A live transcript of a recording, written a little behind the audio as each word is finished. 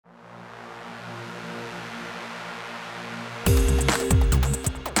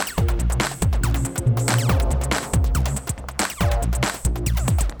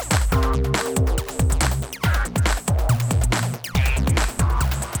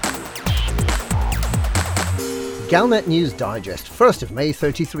Galnet News Digest, 1st of May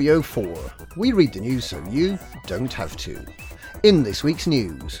 3304. We read the news so you don't have to. In this week's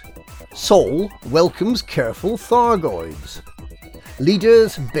news, Sol welcomes careful Thargoids.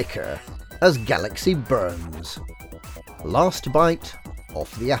 Leaders bicker as galaxy burns. Last bite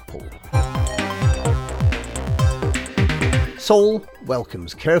off the apple. Sol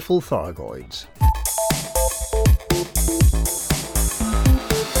welcomes careful Thargoids.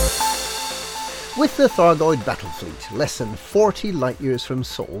 With the Thargoid battle fleet less than 40 light-years from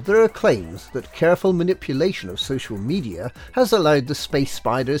Sol, there are claims that careful manipulation of social media has allowed the space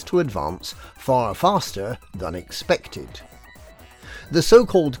spiders to advance far faster than expected. The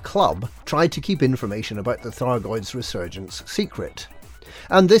so-called Club tried to keep information about the Thargoids' resurgence secret,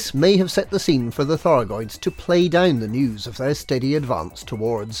 and this may have set the scene for the Thargoids to play down the news of their steady advance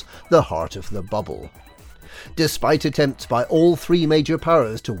towards the heart of the bubble. Despite attempts by all three major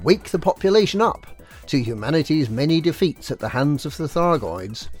powers to wake the population up to humanity's many defeats at the hands of the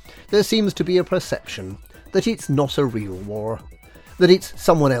Thargoids, there seems to be a perception that it's not a real war, that it's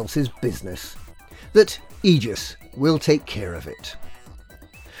someone else's business, that Aegis will take care of it.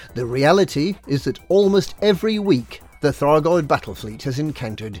 The reality is that almost every week the Thargoid battle fleet has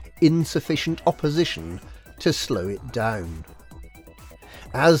encountered insufficient opposition to slow it down.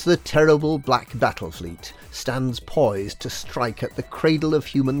 As the terrible black battle fleet stands poised to strike at the cradle of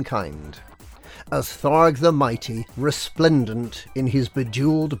humankind, as Tharg the Mighty, resplendent in his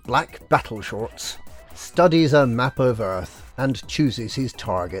bejewelled black battle shorts, studies a map of Earth and chooses his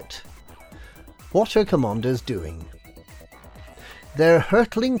target, what are commanders doing? They're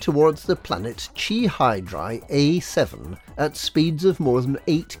hurtling towards the planet Chi Hydri A7 at speeds of more than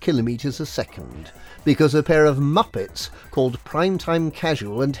 8 kilometres a second, because a pair of muppets called Primetime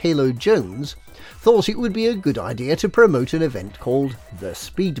Casual and Halo Jones thought it would be a good idea to promote an event called the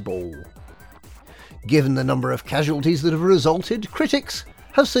Speedball. Given the number of casualties that have resulted, critics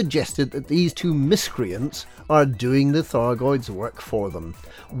have suggested that these two miscreants are doing the Thargoids' work for them,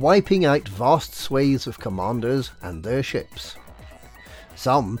 wiping out vast swathes of commanders and their ships.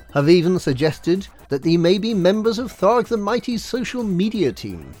 Some have even suggested that they may be members of Tharg the Mighty's social media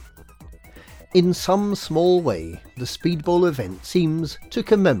team. In some small way, the Speedball event seems to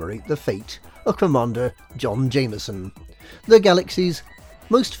commemorate the fate of Commander John Jameson, the galaxy's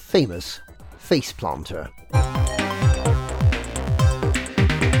most famous faceplanter.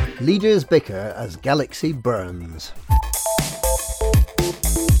 Leaders bicker as galaxy burns.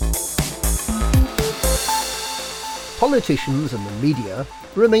 Politicians and the media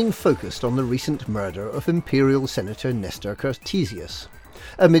remain focused on the recent murder of Imperial Senator Nestor Cartesius,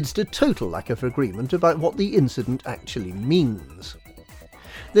 amidst a total lack of agreement about what the incident actually means.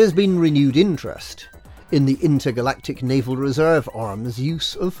 There's been renewed interest in the Intergalactic Naval Reserve Arm's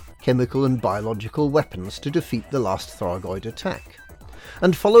use of chemical and biological weapons to defeat the last Thargoid attack.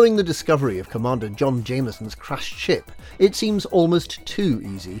 And following the discovery of Commander John Jameson's crashed ship, it seems almost too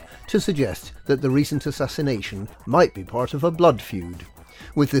easy to suggest that the recent assassination might be part of a blood feud,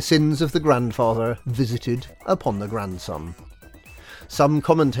 with the sins of the grandfather visited upon the grandson. Some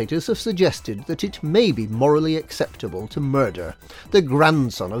commentators have suggested that it may be morally acceptable to murder the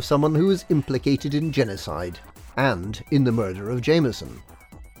grandson of someone who was implicated in genocide and in the murder of Jameson.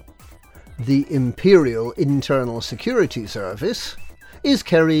 The Imperial Internal Security Service is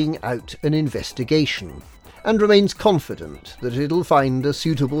carrying out an investigation and remains confident that it'll find a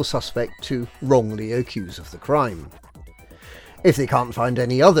suitable suspect to wrongly accuse of the crime. If they can't find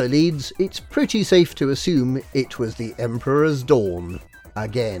any other leads, it's pretty safe to assume it was the Emperor's Dawn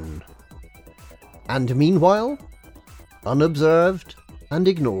again. And meanwhile, unobserved and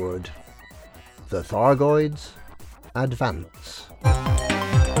ignored, the Thargoids advance.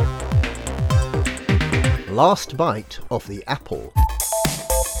 Last bite of the apple.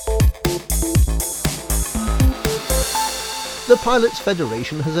 The Pilots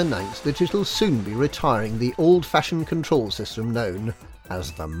Federation has announced that it'll soon be retiring the old-fashioned control system known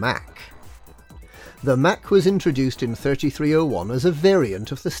as the Mac. The Mac was introduced in 3301 as a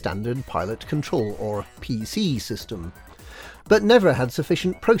variant of the standard Pilot Control, or PC, system, but never had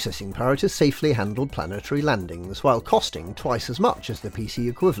sufficient processing power to safely handle planetary landings, while costing twice as much as the PC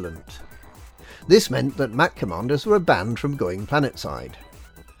equivalent. This meant that Mac commanders were banned from going planetside.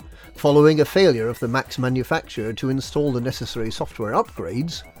 Following a failure of the Mac's manufacturer to install the necessary software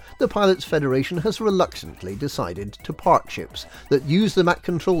upgrades, the Pilots Federation has reluctantly decided to park ships that use the Mac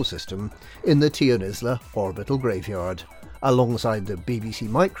control system in the Tionisla orbital graveyard, alongside the BBC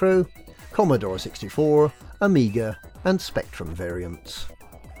Micro, Commodore 64, Amiga and Spectrum variants.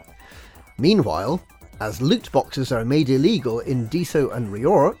 Meanwhile, as loot boxes are made illegal in Deso and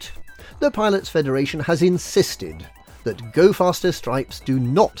Riort, The Pilots Federation has insisted that Go Faster stripes do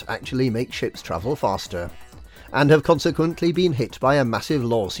not actually make ships travel faster, and have consequently been hit by a massive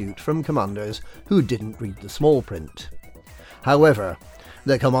lawsuit from commanders who didn't read the small print. However,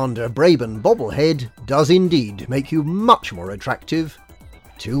 the Commander Braben bobblehead does indeed make you much more attractive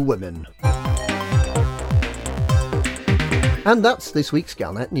to women. And that's this week's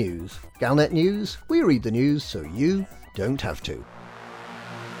Galnet News. Galnet News, we read the news so you don't have to.